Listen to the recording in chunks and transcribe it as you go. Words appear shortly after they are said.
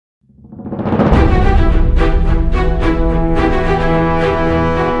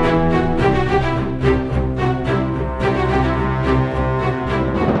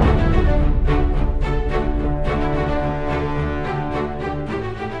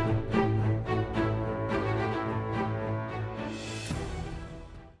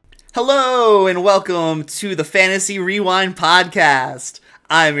Hello and welcome to the Fantasy Rewind podcast.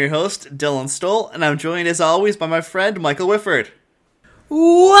 I'm your host, Dylan Stoll, and I'm joined as always by my friend, Michael Whifford.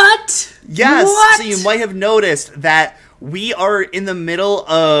 What? Yes, What? So you might have noticed that we are in the middle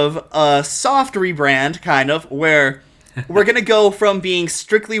of a soft rebrand, kind of, where we're going to go from being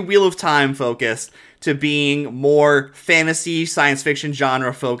strictly Wheel of Time focused to being more fantasy, science fiction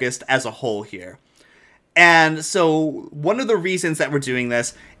genre focused as a whole here. And so one of the reasons that we're doing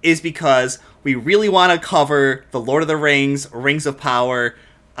this is because we really want to cover The Lord of the Rings, Rings of Power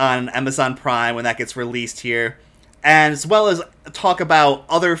on Amazon Prime when that gets released here, and as well as talk about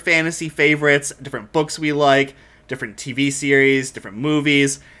other fantasy favorites, different books we like, different TV series, different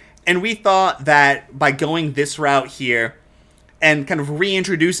movies. And we thought that by going this route here and kind of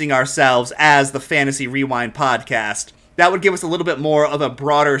reintroducing ourselves as the Fantasy Rewind podcast, that would give us a little bit more of a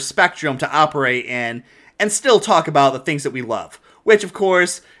broader spectrum to operate in and still talk about the things that we love, which, of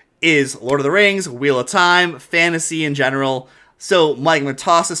course, is Lord of the Rings, Wheel of Time, fantasy in general. So, Mike, I'm going to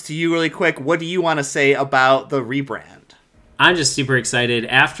toss this to you really quick. What do you want to say about the rebrand? I'm just super excited.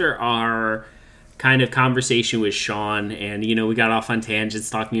 After our kind of conversation with Sean, and, we got off on tangents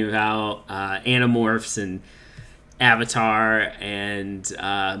talking about Animorphs and Avatar, and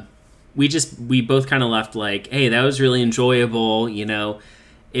we both kind of left like, hey, that was really enjoyable,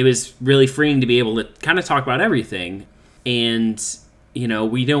 It was really freeing to be able to kind of talk about everything. And,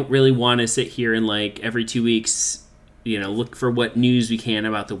 we don't really want to sit here and like every 2 weeks, look for what news we can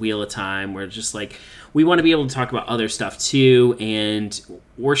about the Wheel of Time. We're just like, we want to be able to talk about other stuff too. And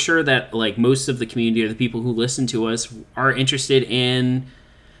we're sure that like most of the community or the people who listen to us are interested in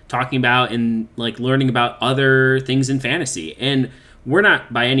talking about and like learning about other things in fantasy. And we're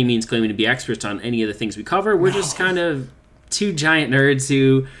not by any means claiming to be experts on any of the things we cover. We're just kind of two giant nerds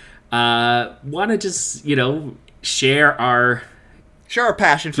who want to just, share our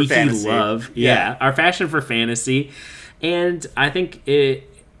passion for fantasy. Love. Yeah, our passion for fantasy. And I think it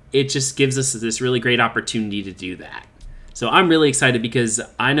just gives us this really great opportunity to do that. So I'm really excited because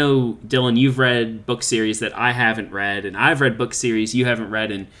I know, Dylan, you've read book series that I haven't read, and I've read book series you haven't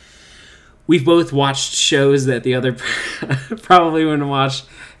read, and we've both watched shows that the other probably wouldn't watch.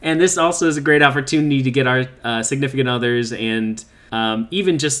 And this also is a great opportunity to get our significant others and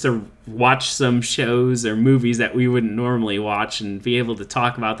even just to watch some shows or movies that we wouldn't normally watch and be able to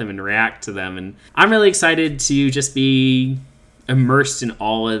talk about them and react to them. And I'm really excited to just be immersed in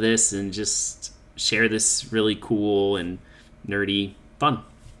all of this and just share this really cool and nerdy fun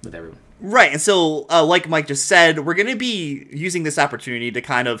with everyone. Right, and so like Mike just said, we're going to be using this opportunity to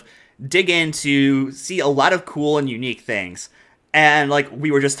kind of dig into, see a lot of cool and unique things. And like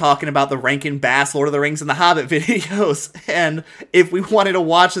we were just talking about the Rankin Bass Lord of the Rings and the Hobbit videos, and if we wanted to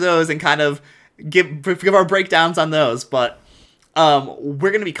watch those and kind of give our breakdowns on those, but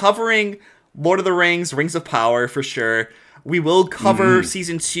we're going to be covering Lord of the Rings, Rings of Power for sure. We will cover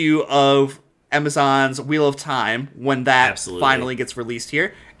season 2 of Amazon's Wheel of Time when that finally gets released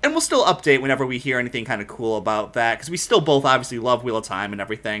here. And we'll still update whenever we hear anything kind of cool about that, because we still both obviously love Wheel of Time and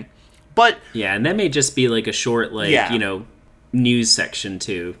everything. But yeah, and that may just be like a short, news section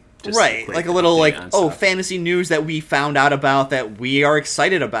too. Just right, like a little fantasy news that we found out about that we are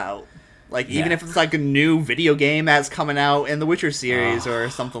excited about. Like even if it's like a new video game that's coming out in the Witcher series or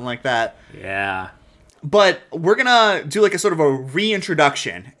something like that. Yeah. But we're gonna do like a sort of a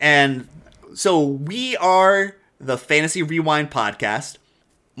reintroduction. And so we are the Fantasy Rewind podcast.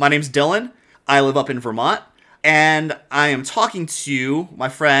 My name's Dylan. I live up in Vermont. And I am talking to my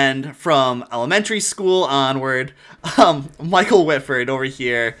friend from elementary school onward, Michael Whitford over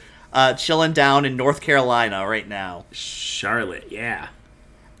here, chilling down in North Carolina right now. Charlotte, yeah.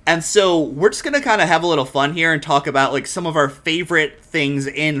 And so we're just going to kind of have a little fun here and talk about like some of our favorite things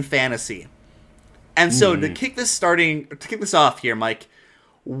in fantasy. And so to kick this off here, Mike,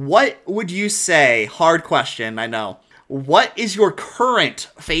 what would you say, hard question, I know, what is your current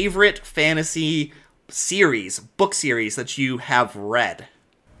favorite fantasy book series that you have read?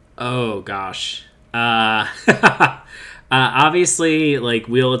 Oh gosh. Obviously, like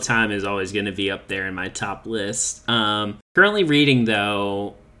Wheel of Time is always going to be up there in my top list. Currently reading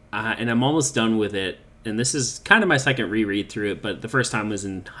though, and I'm almost done with it, and this is kind of my second reread through it, but the first time was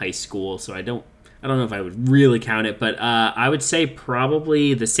in high school, so I don't know if I would really count it, but I would say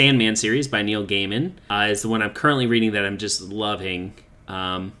probably the Sandman series by Neil Gaiman is the one I'm currently reading that I'm just loving.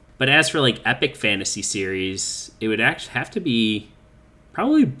 But as for like epic fantasy series, it would actually have to be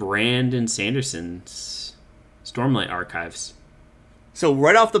probably Brandon Sanderson's Stormlight Archives. So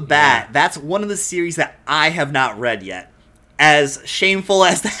right off the bat, that's one of the series that I have not read yet. As shameful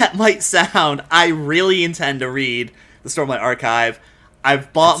as that might sound, I really intend to read the Stormlight Archive.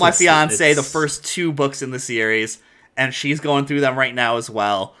 I've bought my It's fiance the first 2 books in the series, and she's going through them right now as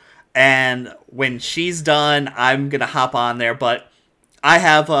well. And when she's done, I'm gonna hop on there. But I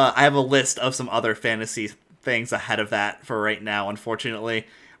have a list of some other fantasy things ahead of that for right now, unfortunately.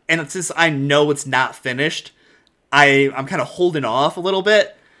 And since I know it's not finished, I'm kind of holding off a little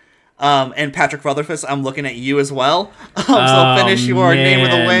bit. And Patrick Rutherford, I'm looking at you as well. So finish your Name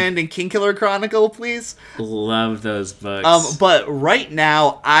of the Wind and Kingkiller Chronicle, please. Love those books. But right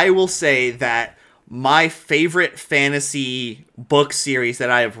now, I will say that my favorite fantasy book series that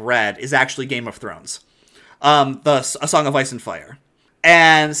I have read is actually Game of Thrones. A Song of Ice and Fire.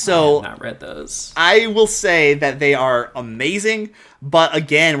 And so I have not read those. I will say that they are amazing, but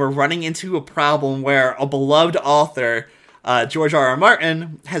again, we're running into a problem where a beloved author, George R.R.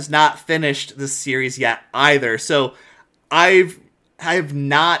 Martin, has not finished this series yet either. So I have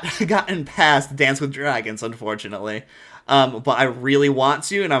not gotten past Dance with Dragons, unfortunately. But I really want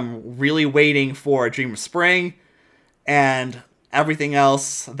to, and I'm really waiting for Dream of Spring and everything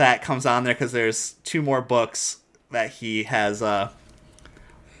else that comes on there, because there's 2 more books that he has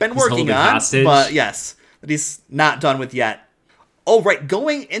been working on. Hostage. But yes, that he's not done with yet. Oh, right,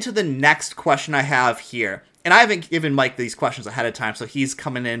 going into the next question I have here, and I haven't given Mike these questions ahead of time, so he's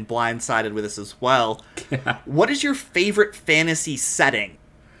coming in blindsided with this as well. What is your favorite fantasy setting?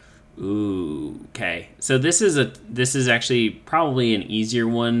 Ooh, okay. So this is actually probably an easier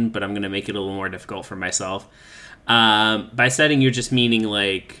one, but I'm gonna make it a little more difficult for myself. By setting, you're just meaning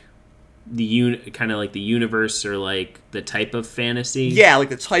like kind of like the universe, or like the type of fantasy. Yeah, like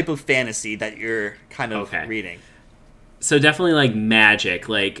the type of fantasy that you're kind of reading. So definitely like magic.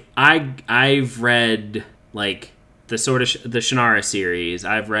 Like I've read like the sort of the Shannara series.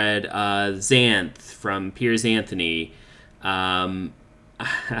 I've read Xanth from Piers Anthony. I've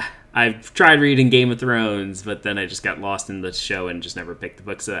tried reading Game of Thrones, but then I just got lost in the show and just never picked the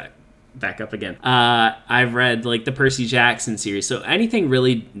books back up again. I've read like the Percy Jackson series. So anything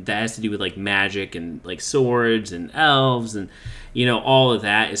really that has to do with like magic and like swords and elves and, you know, all of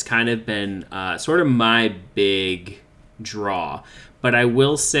that has kind of been sort of my big draw. But I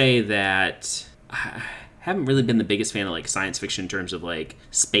will say that I haven't really been the biggest fan of like science fiction in terms of like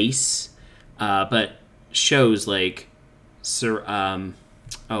space, but shows like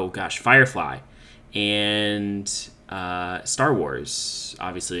Firefly and Star Wars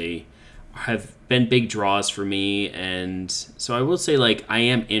obviously have been big draws for me, and so I will say like I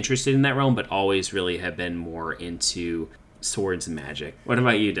am interested in that realm, but always really have been more into swords and magic. What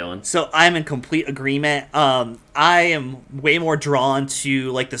about you, Dylan? So I'm in complete agreement. I am way more drawn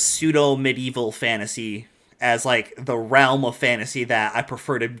to like the pseudo medieval fantasy as like the realm of fantasy that I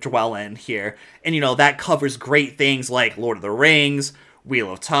prefer to dwell in here. And you know, that covers great things like Lord of the Rings,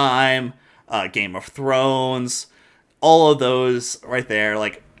 Wheel of Time, Game of Thrones, all of those right there.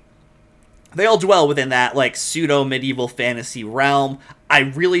 Like, they all dwell within that like pseudo medieval fantasy realm. I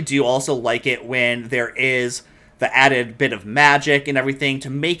really do also like it when there is the added bit of magic and everything to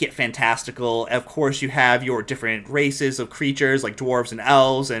make it fantastical. Of course, you have your different races of creatures like dwarves and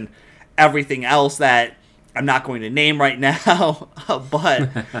elves and everything else that I'm not going to name right now. But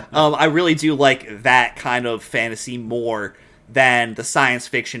I really do like that kind of fantasy more than the science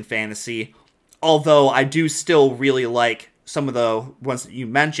fiction fantasy. Although I do still really like some of the ones that you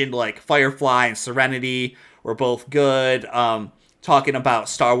mentioned, like Firefly and Serenity were both good. Talking about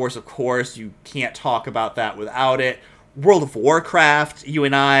Star Wars, of course, you can't talk about that without it. World of Warcraft, you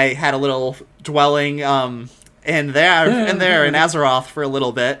and I had a little dwelling in Azeroth for a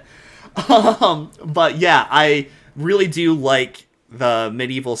little bit. But yeah, I really do like the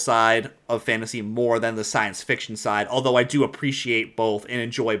medieval side of fantasy more than the science fiction side, although I do appreciate both and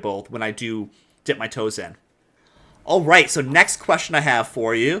enjoy both when I do dip my toes in. Alright, so next question I have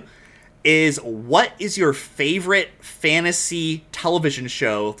for you is, what is your favorite fantasy television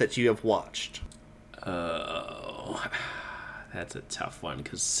show that you have watched? Oh, that's a tough one,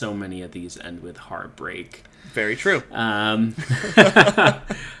 because so many of these end with heartbreak. Very true.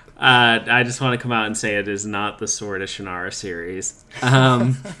 I just want to come out and say it is not the Sword of Shannara series.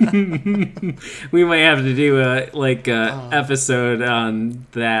 We might have to do a episode on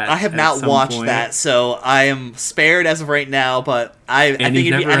that. I have not watched that, so I am spared as of right now. But I think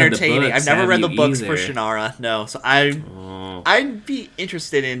it'd be entertaining. I've never read the books for Shannara, no. So I'd be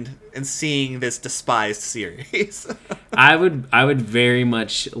interested in seeing this despised series. I would very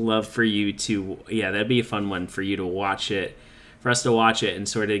much love for you to. Yeah, that'd be a fun one for you to watch it. For us to watch it and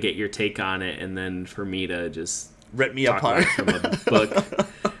sort of get your take on it, and then for me to just rip me apart from a book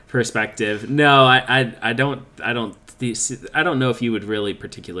perspective. No, I don't I don't know if you would really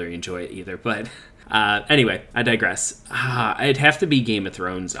particularly enjoy it either, but anyway, I digress. It'd have to be Game of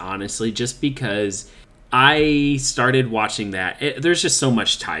Thrones, honestly, just because I started watching that. There's just so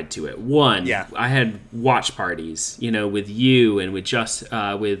much tied to it. One, I had watch parties, with you and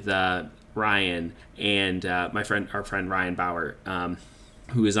with Ryan and our friend Ryan Bauer,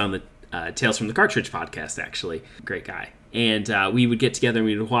 who is on the Tales from the Cartridge podcast, actually. Great guy. And we would get together and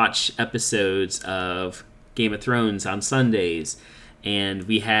we would watch episodes of Game of Thrones on Sundays. And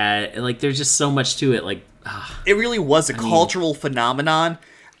we had, there's just so much to it. It really was a cultural phenomenon.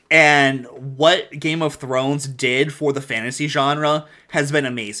 And what Game of Thrones did for the fantasy genre has been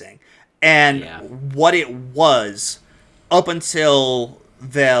amazing. And what it was up until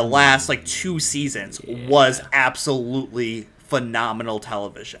the last, 2 seasons was absolutely phenomenal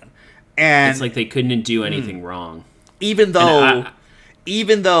television. And it's like they couldn't do anything wrong. Even though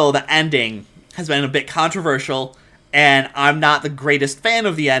the ending has been a bit controversial, and I'm not the greatest fan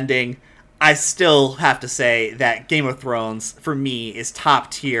of the ending, I still have to say that Game of Thrones, for me, is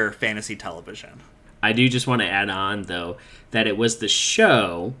top-tier fantasy television. I do just want to add on, though, that it was the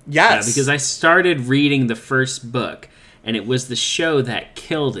show. Yes. Because I started reading the first book, and it was the show that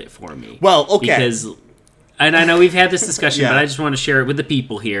killed it for me. Well, okay. And I know we've had this discussion, but I just want to share it with the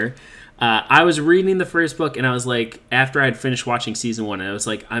people here. I was reading the first book, and I was like, after I'd finished watching season 1, I was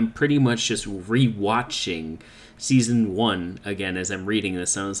like, I'm pretty much just rewatching season 1 again as I'm reading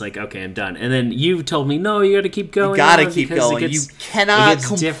this. And I was like, okay, I'm done. And then you told me, no, you got to keep going. You got to keep going. You cannot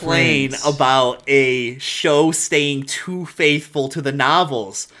complain about a show staying too faithful to the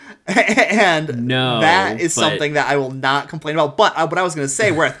novels. And that is something that I will not complain about. But what I was going to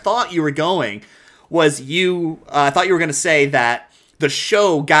say, where I thought you were going, was I thought you were going to say that the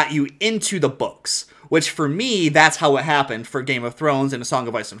show got you into the books, which for me, that's how it happened for Game of Thrones and A Song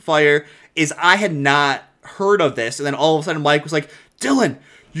of Ice and Fire, is I had not heard of this, and then all of a sudden Mike was like, Dylan,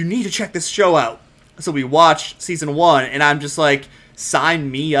 you need to check this show out. So we watched season 1, and I'm just like,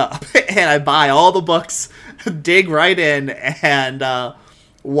 sign me up. And I buy all the books, dig right in, and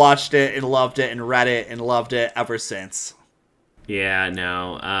watched it and loved it and read it and loved it ever since. Yeah,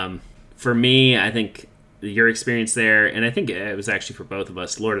 no. For me, I think your experience there, and I think it was actually for both of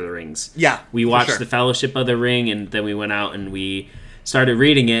us, Lord of the Rings. Yeah, we watched The Fellowship of the Ring, and then we went out and we started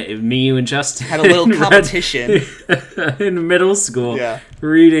reading it. Me, you, and Justin had a little competition in middle school.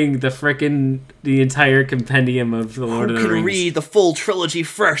 Reading the entire compendium of the Lord of the Rings. Who can read the full trilogy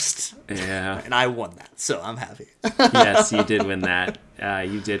first? Yeah, and I won that, so I'm happy. Yes, you did win that.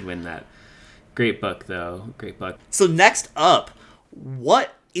 You did win that. Great book, though. Great book. So next up,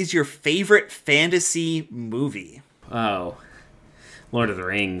 what is your favorite fantasy movie? Oh, Lord of the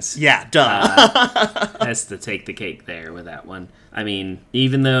Rings. Yeah, duh. Has to take the cake there with that one. I mean,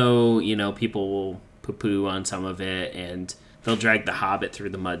 even though, people will poo-poo on some of it, and they'll drag The Hobbit through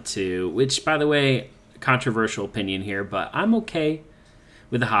the mud too, which, by the way, controversial opinion here, but I'm okay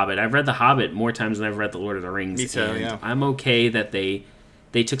with The Hobbit. I've read The Hobbit more times than I've read The Lord of the Rings. Me too, yeah. I'm okay that they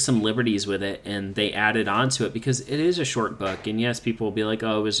took some liberties with it and they added on to it because it is a short book. And yes, people will be like,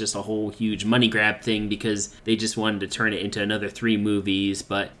 oh, it was just a whole huge money grab thing because they just wanted to turn it into another 3 movies.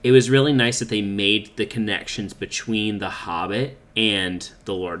 But it was really nice that they made the connections between The Hobbit and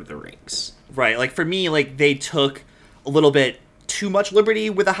The Lord of the Rings. Right. For me, they took a little bit too much liberty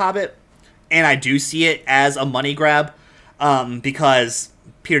with The Hobbit. And I do see it as a money grab because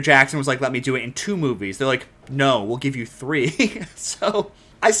Peter Jackson was like, let me do it in 2 movies. They're like, no, we'll give you 3. So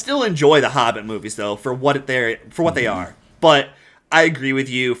I still enjoy the Hobbit movies, though, for what they are. But I agree with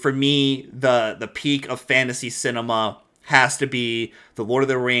you. For me, the peak of fantasy cinema has to be the Lord of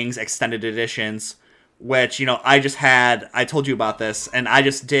the Rings extended editions, which, I told you about this, and I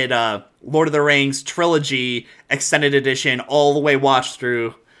just did Lord of the Rings trilogy extended edition all the way watch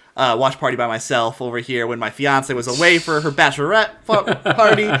party by myself over here when my fiance was away for her bachelorette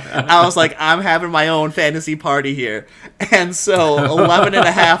party. I was like, I'm having my own fantasy party here. And so 11 and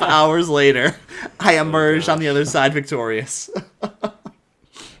a half hours later, I emerged on the other side victorious.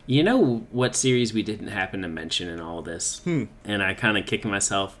 You know what series we didn't happen to mention in all this? And I kind of kick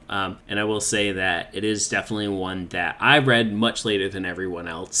myself. And I will say that it is definitely one that I read much later than everyone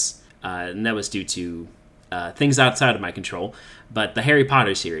else. And that was due to things outside of my control. But the Harry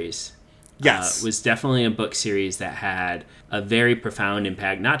Potter series was definitely a book series that had a very profound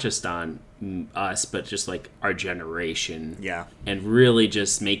impact, not just on us, but just our generation. Yeah. And really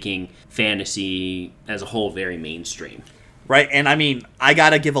just making fantasy as a whole very mainstream. Right, and I mean, I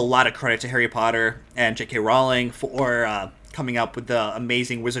gotta give a lot of credit to Harry Potter and J.K. Rowling for coming up with the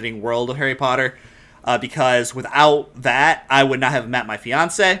amazing wizarding world of Harry Potter, because without that, I would not have met my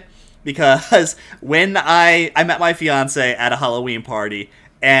fiance. because when I met my fiance at a Halloween party,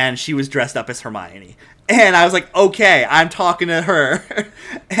 and she was dressed up as Hermione. And I was like, okay, I'm talking to her.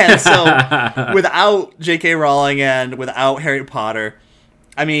 And so, without J.K. Rowling and without Harry Potter,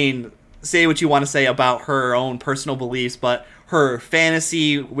 I mean, say what you want to say about her own personal beliefs, but her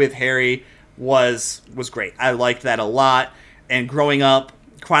fantasy with Harry was great. I liked that a lot. And growing up,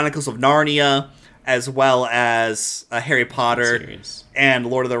 Chronicles of Narnia, as well as Harry Potter and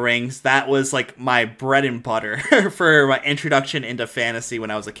Lord of the Rings, that was like my bread and butter for my introduction into fantasy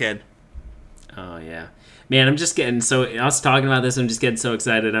when I was a kid. Oh, yeah. Man, I'm just getting so... I was talking about this, I'm just getting so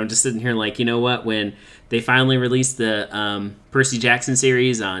excited. I'm just sitting here like, you know what? When they finally released the Percy Jackson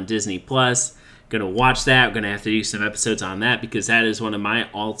series on Disney+, gonna watch that. I'm gonna have to do some episodes on that because that is one of my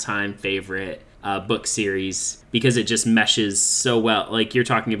all-time favorite book series because it just meshes so well. Like, you're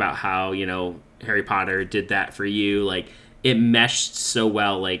talking about how, you know, Harry Potter did that for you. Like, it meshed so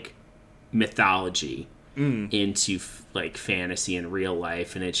well, like, mythology into like fantasy and real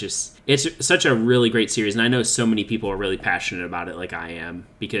life, and it's such a really great series. And I know so many people are really passionate about it, like I am,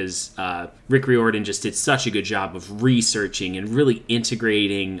 because Rick Riordan just did such a good job of researching and really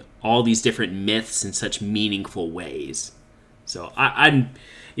integrating all these different myths in such meaningful ways. So I'm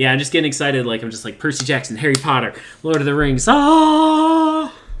just getting excited. Like, I'm just like, Percy Jackson, Harry Potter, Lord of the Rings.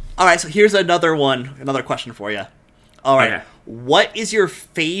 Ah! All right, so here's another question for you. All right. Okay. What is your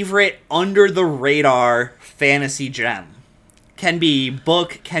favorite under-the-radar fantasy gem? Can be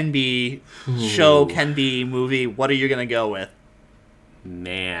book, can be show, can be movie. What are you going to go with?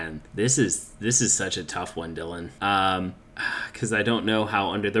 Man, this is such a tough one, Dylan. Because I don't know how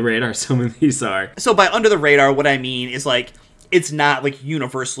under the radar some of these are. So by under the radar, what I mean is, like, it's not, like,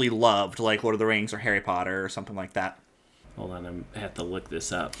 universally loved, like Lord of the Rings or Harry Potter or something like that. Hold on, I have to look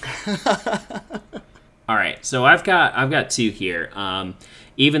this up. All right, so I've got two here.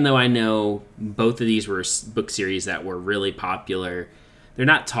 Even though I know both of these were book series that were really popular, they're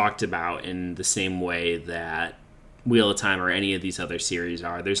not talked about in the same way that Wheel of Time or any of these other series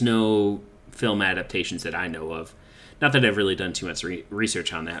are. There's no film adaptations that I know of. Not that I've really done too much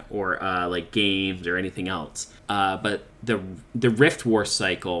research on that, or like games or anything else. But the Rift War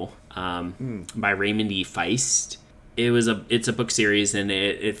Cycle by Raymond E. Feist. It's a book series, and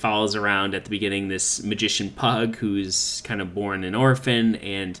it follows around at the beginning this magician pug who's kind of born an orphan,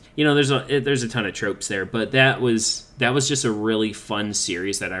 and you know there's a ton of tropes there, but that was just a really fun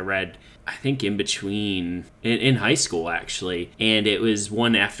series that I read, I think in high school actually, and it was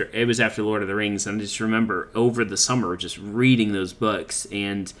after Lord of the Rings, and I just remember over the summer just reading those books,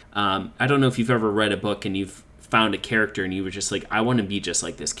 and I don't know if you've ever read a book and you've found a character and you were just like, I want to be just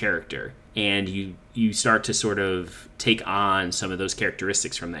like this character. And you start to sort of take on some of those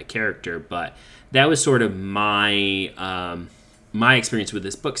characteristics from that character. But that was sort of my experience with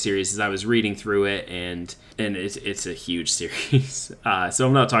this book series as I was reading through it, and it's a huge series. So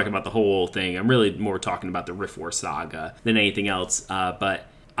I'm not talking about the whole thing. I'm really more talking about the Rift War saga than anything else. But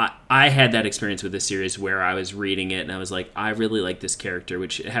I had that experience with this series where I was reading it and I was like, I really like this character,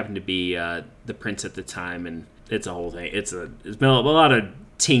 which happened to be the prince at the time, and it's a whole thing. It's been a lot of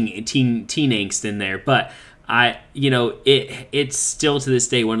teen angst in there, but it's still to this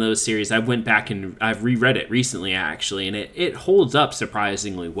day one of those series. I went back and I've reread it recently actually, and it holds up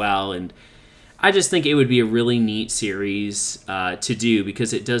surprisingly well, and I just think it would be a really neat series to do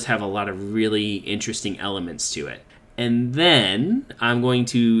because it does have a lot of really interesting elements to it. And then I'm going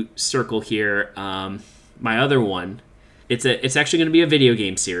to circle here my other one. It's actually going to be a video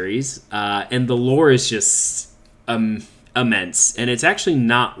game series, and the lore is just immense, and it's actually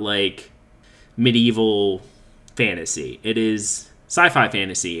not like medieval fantasy. It is sci-fi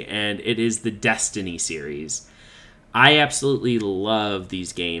fantasy, and it is the Destiny series. I absolutely love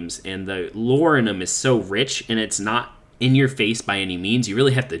these games, and the lore in them is so rich, and it's not in your face by any means. You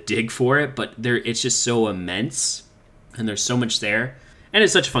really have to dig for it, but it's just so immense, and there's so much there. And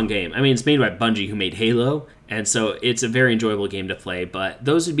it's such a fun game. I mean, it's made by Bungie, who made Halo, and so it's a very enjoyable game to play, but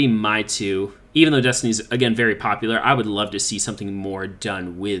those would be my two. Even though Destiny's, again, very popular, I would love to see something more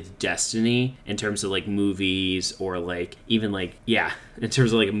done with Destiny in terms of, like, movies or, like, even, like, yeah, in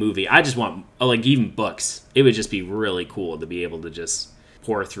terms of, like, a movie. I just want, like, even books. It would just be really cool to be able to just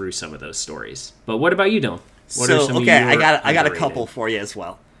pour through some of those stories. But what about you, Dylan? I got a couple for you as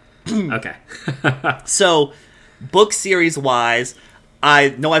well. Okay. So, book series-wise, I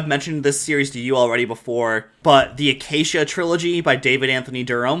know I've mentioned this series to you already before, but the Acacia trilogy by David Anthony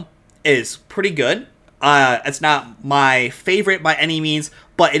Durham is pretty good. It's not my favorite by any means,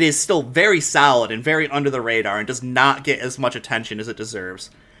 but it is still very solid and very under the radar and does not get as much attention as it deserves.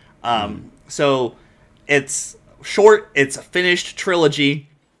 So it's short, it's a finished trilogy,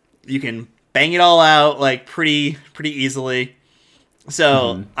 You can bang it all out like pretty easily.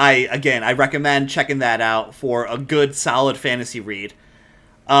 So I recommend checking that out for a good solid fantasy read.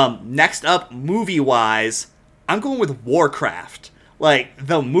 Next up, movie wise, I'm going with Warcraft. Like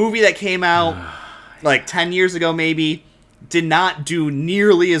the movie that came out like 10 years ago maybe did not do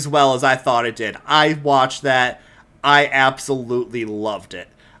nearly as well as I thought it did. I watched that. I absolutely loved it.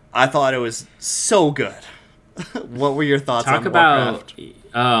 I thought it was so good. What were your thoughts on Warcraft?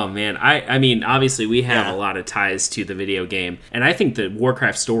 Oh man, I mean, obviously we have a lot of ties to the video game, and I think the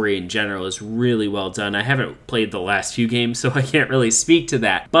Warcraft story in general is really well done. I haven't played the last few games, so I can't really speak to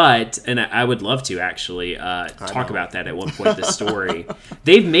that, but, and I would love to actually talk about that at one point, the story.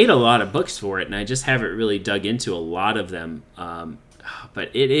 They've made a lot of books for it, and I just haven't really dug into a lot of them. But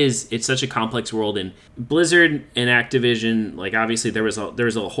it's such a complex world, and Blizzard and Activision, like obviously there was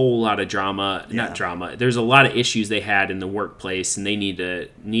a whole lot of drama, not drama. There's a lot of issues they had in the workplace, and they needed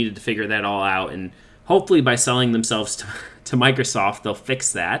to figure that all out. And hopefully by selling themselves to Microsoft, they'll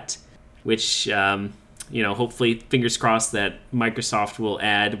fix that. Which hopefully fingers crossed that Microsoft will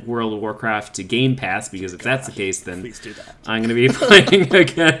add World of Warcraft to Game Pass, because if that's the case, then please do that. I'm going to be playing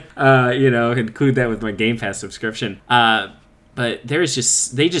again. Include that with my Game Pass subscription. But they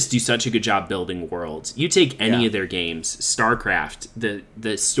just do such a good job building worlds. You take any of their games, StarCraft,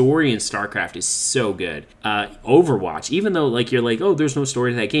 the story in StarCraft is so good. Overwatch, even though like you're like, oh, there's no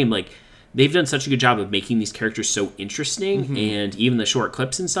story to that game, like they've done such a good job of making these characters so interesting, and even the short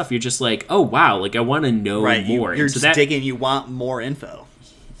clips and stuff, you're just like, oh wow, like I want to know more. You're just digging, you want more info.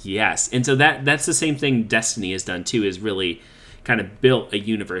 Yes, and so that's the same thing Destiny has done too, is really kind of built a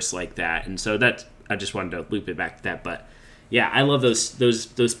universe like that, and so that I just wanted to loop it back to that, but. Yeah, I love those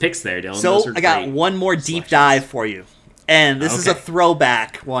picks there, Dylan. So I got one more deep dive for you, and this is a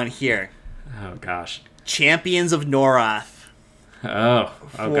throwback one here. Oh gosh, Champions of Norath. Oh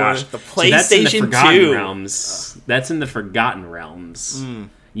gosh, the PlayStation 2 realms. That's in the Forgotten Realms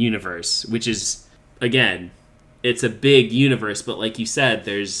universe, which is again, it's a big universe, but like you said,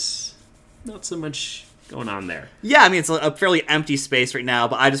 there's not so much going on there. Yeah, I mean, it's a fairly empty space right now,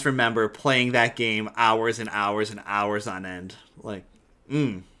 but I just remember playing that game hours and hours and hours on end. Like,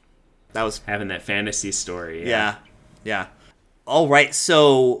 that was... having that fantasy story. Yeah. All right,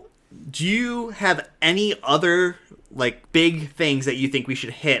 so do you have any other, like, big things that you think we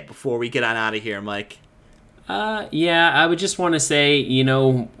should hit before we get on out of here, Mike? Yeah, I would just want to say,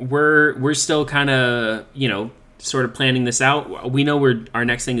 we're still kind of, sort of planning this out. We know our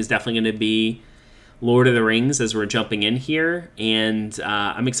next thing is definitely going to be Lord of the Rings as we're jumping in here, and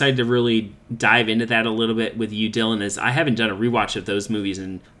I'm excited to really dive into that a little bit with you, Dylan, as I haven't done a rewatch of those movies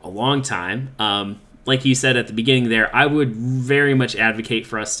in a long time. Like you said at the beginning there, I would very much advocate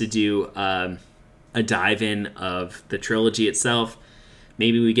for us to do a dive-in of the trilogy itself.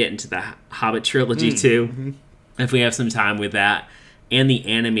 Maybe we get into the Hobbit trilogy too, if we have some time with that. And the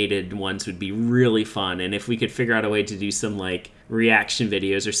animated ones would be really fun. And if we could figure out a way to do some like reaction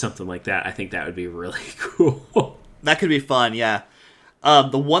videos or something like that, I think that would be really cool. That could be fun, yeah.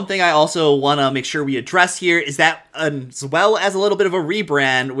 The one thing I also want to make sure we address here is that, as well as a little bit of a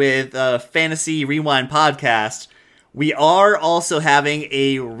rebrand with Fantasy Rewind Podcast, we are also having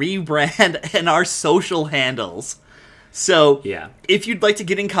a rebrand in our social handles. So, if you'd like to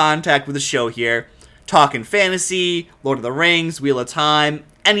get in contact with the show here, talking fantasy, Lord of the Rings, Wheel of Time,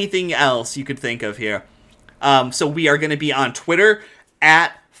 anything else you could think of here. So we are going to be on Twitter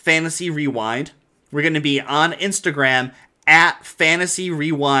at Fantasy Rewind. We're going to be on Instagram at Fantasy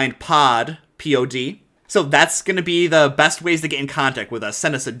Rewind Pod, P-O-D. So that's going to be the best ways to get in contact with us.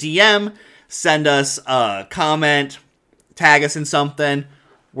 Send us a DM, send us a comment, tag us in something.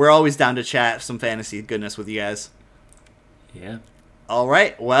 We're always down to chat some fantasy goodness with you guys. Yeah. All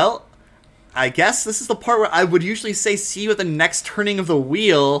right, well, I guess this is the part where I would usually say see you at the next turning of the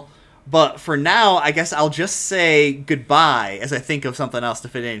wheel, but for now, I guess I'll just say goodbye as I think of something else to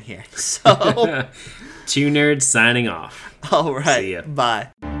fit in here. So, Two nerds signing off. All right, see ya. Bye.